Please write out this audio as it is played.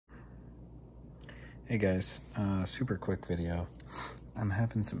Hey guys, super quick video. I'm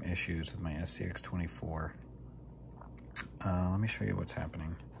having some issues with my SCX24. Let me show you what's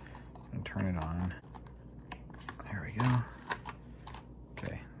happening. I'm gonna turn it on. There we go.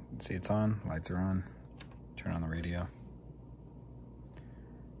 Okay, see it's on, lights are on. Turn on the radio.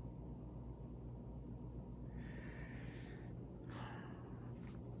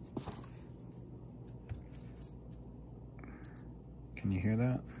 Can you hear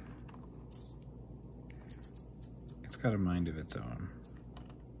that? It's got a mind of its own.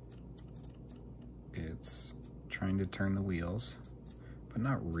 It's trying to turn the wheels, but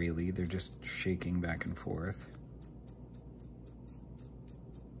not really. They're just shaking back and forth.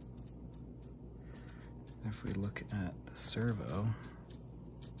 If we look at the servo,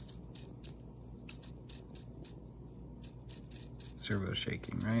 servo's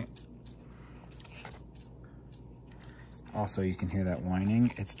shaking, right? Also, you can hear that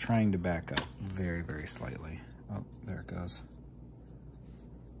whining. It's trying to back up very, very slightly. Oh, there it goes.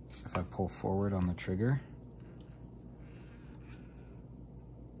 If I pull forward on the trigger,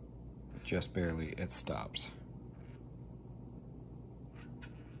 just barely, it stops.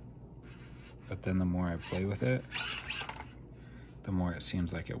 But then the more I play with it, the more it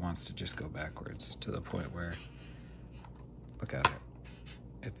seems like it wants to just go backwards, to the point where, look at it.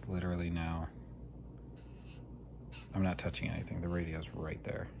 It's literally now, I'm not touching anything. The radio's right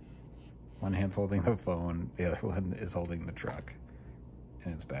there. One hand's holding the phone, the other one is holding the truck,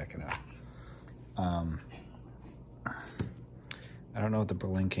 and it's backing up. I don't know what the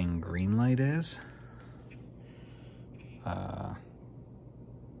blinking green light is.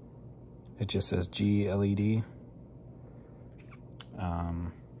 It just says G LED.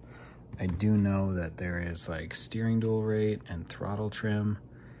 I do know that there is like steering dual rate and throttle trim,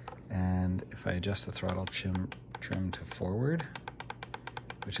 and if I adjust the throttle trim to forward,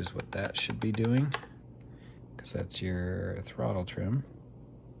 which is what that should be doing, because that's your throttle trim,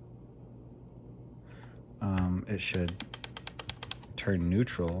 it should turn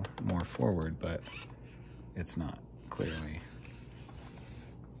neutral more forward, but it's not, clearly.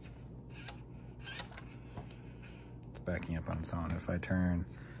 It's backing up on its own. If I turn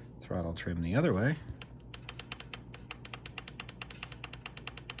throttle trim the other way,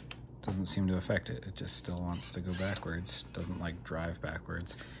 doesn't seem to affect it. It just still wants to go backwards. Doesn't like drive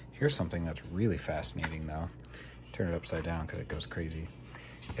backwards. Here's something that's really fascinating though. Turn it upside down because it goes crazy.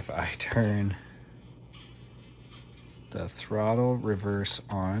 If I turn the throttle reverse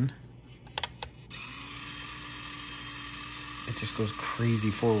on, it just goes crazy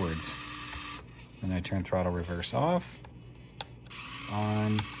forwards. Then I turn throttle reverse off,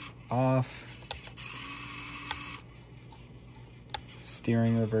 on, off,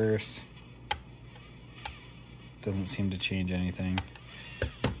 steering reverse, doesn't seem to change anything.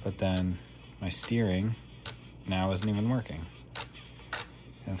 But then my steering now isn't even working.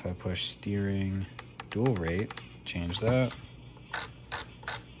 And if I push steering dual rate, change that,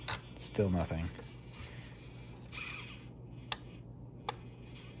 still nothing.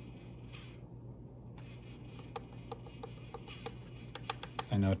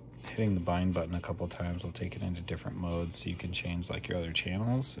 I know hitting the bind button a couple times will take it into different modes, so you can change like your other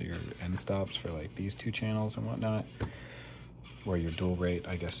channels, so your end stops for like these two channels and whatnot, or your dual rate,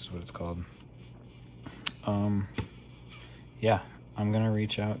 I guess is what it's called. Yeah, I'm gonna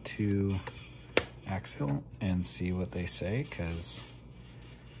reach out to Axel and see what they say, because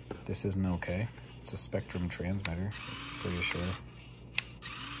this isn't okay. It's a Spectrum transmitter, pretty sure.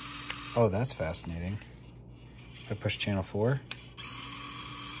 Oh, that's fascinating. If I push channel 4,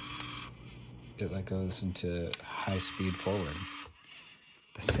 it like goes into high speed forward.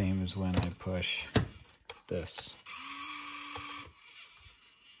 The same as when I push this.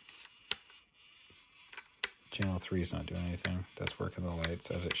 Channel 3 is not doing anything. That's working the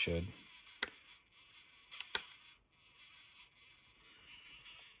lights as it should.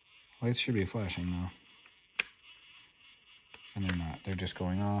 Lights should be flashing though. And they're not. They're just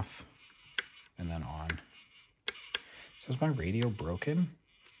going off and then on. So is my radio broken?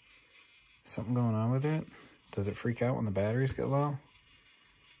 Is something going on with it? Does it freak out when the batteries get low?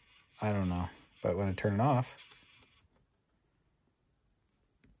 I don't know. But when I turn it off,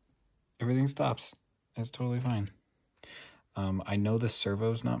 everything stops. It's totally fine. I know the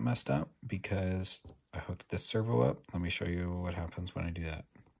servo's not messed up because I hooked this servo up. Let me show you what happens when I do that.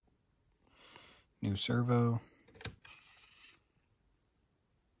 New servo.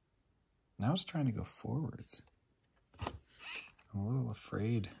 Now it's trying to go forwards. I'm a little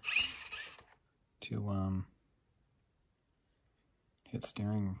afraid to hit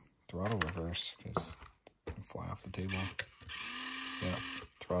steering throttle reverse because it'll fly off the table. Yeah,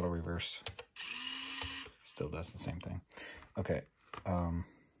 throttle reverse. Still does the same thing. Okay,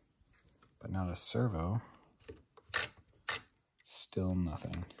 but now the servo, still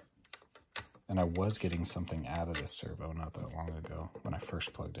nothing. And I was getting something out of this servo not that long ago when I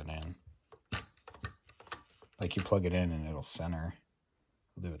first plugged it in. Like you plug it in and it'll center,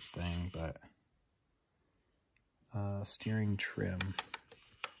 it'll do its thing, but steering trim.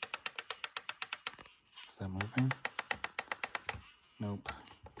 Is that moving? Nope.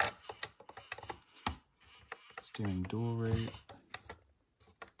 Steering dual rate.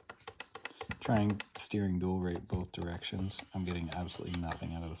 Trying steering dual rate both directions. I'm getting absolutely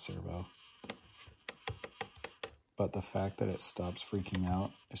nothing out of the servo. But the fact that it stops freaking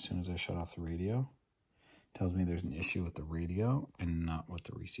out as soon as I shut off the radio tells me there's an issue with the radio and not with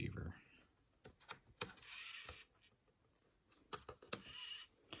the receiver.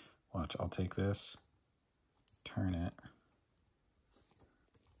 Watch, I'll take this, turn it.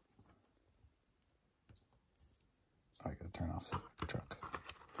 Oh, I gotta turn off the truck.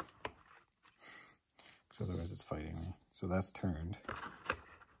 Because otherwise it's fighting me. So that's turned.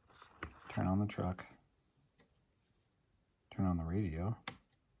 Turn on the truck. Turn on the radio.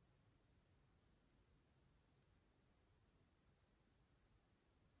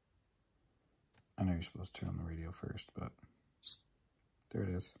 I know you're supposed to turn on the radio first, but there it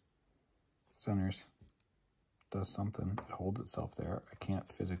is. Centers. Does something. It holds itself there. I can't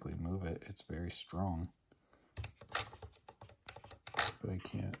physically move it. It's very strong. But I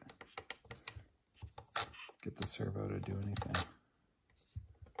can't get the servo to do anything.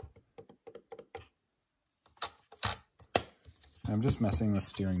 I'm just messing with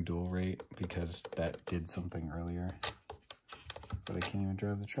steering dual rate because that did something earlier. But I can't even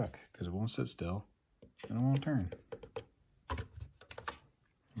drive the truck because it won't sit still and it won't turn.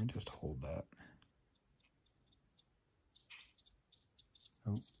 Let me just hold that.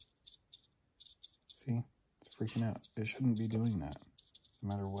 Oh. See? It's freaking out. It shouldn't be doing that, no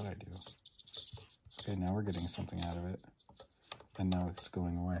matter what I do. Okay, now we're getting something out of it. And now it's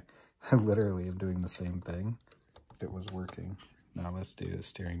going away. I literally am doing the same thing. It was working. Now let's do the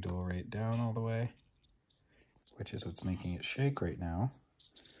steering dual rate down all the way, which is what's making it shake right now.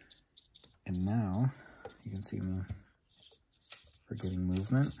 And now you can see me, we're getting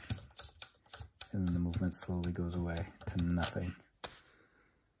movement, and then the movement slowly goes away to nothing.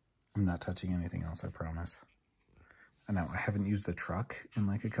 I'm not touching anything else, I promise. I know I haven't used the truck in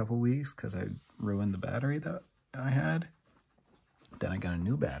like a couple weeks because I ruined the battery that I had. Then I got a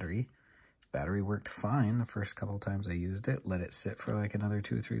new battery. The battery worked fine the first couple times I used it. Let it sit for like another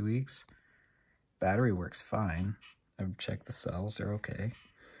 2 or 3 weeks. Battery works fine. I've checked the cells, they're okay.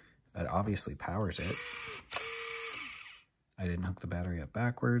 It obviously powers it. I didn't hook the battery up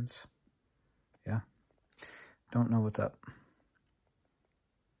backwards. Yeah. Don't know what's up.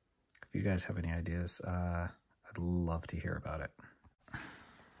 If you guys have any ideas, I'd love to hear about it.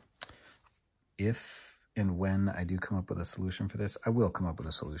 If and when I do come up with a solution for this, I will come up with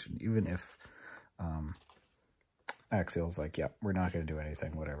a solution. Even if Axial's like, yep, we're not going to do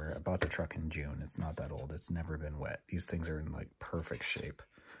anything, whatever. I bought the truck in June. It's not that old. It's never been wet. These things are in like perfect shape.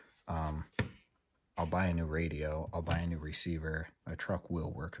 I'll buy a new radio. I'll buy a new receiver. My truck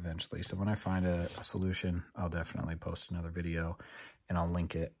will work eventually. So when I find a solution, I'll definitely post another video and I'll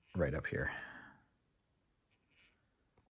link it right up here.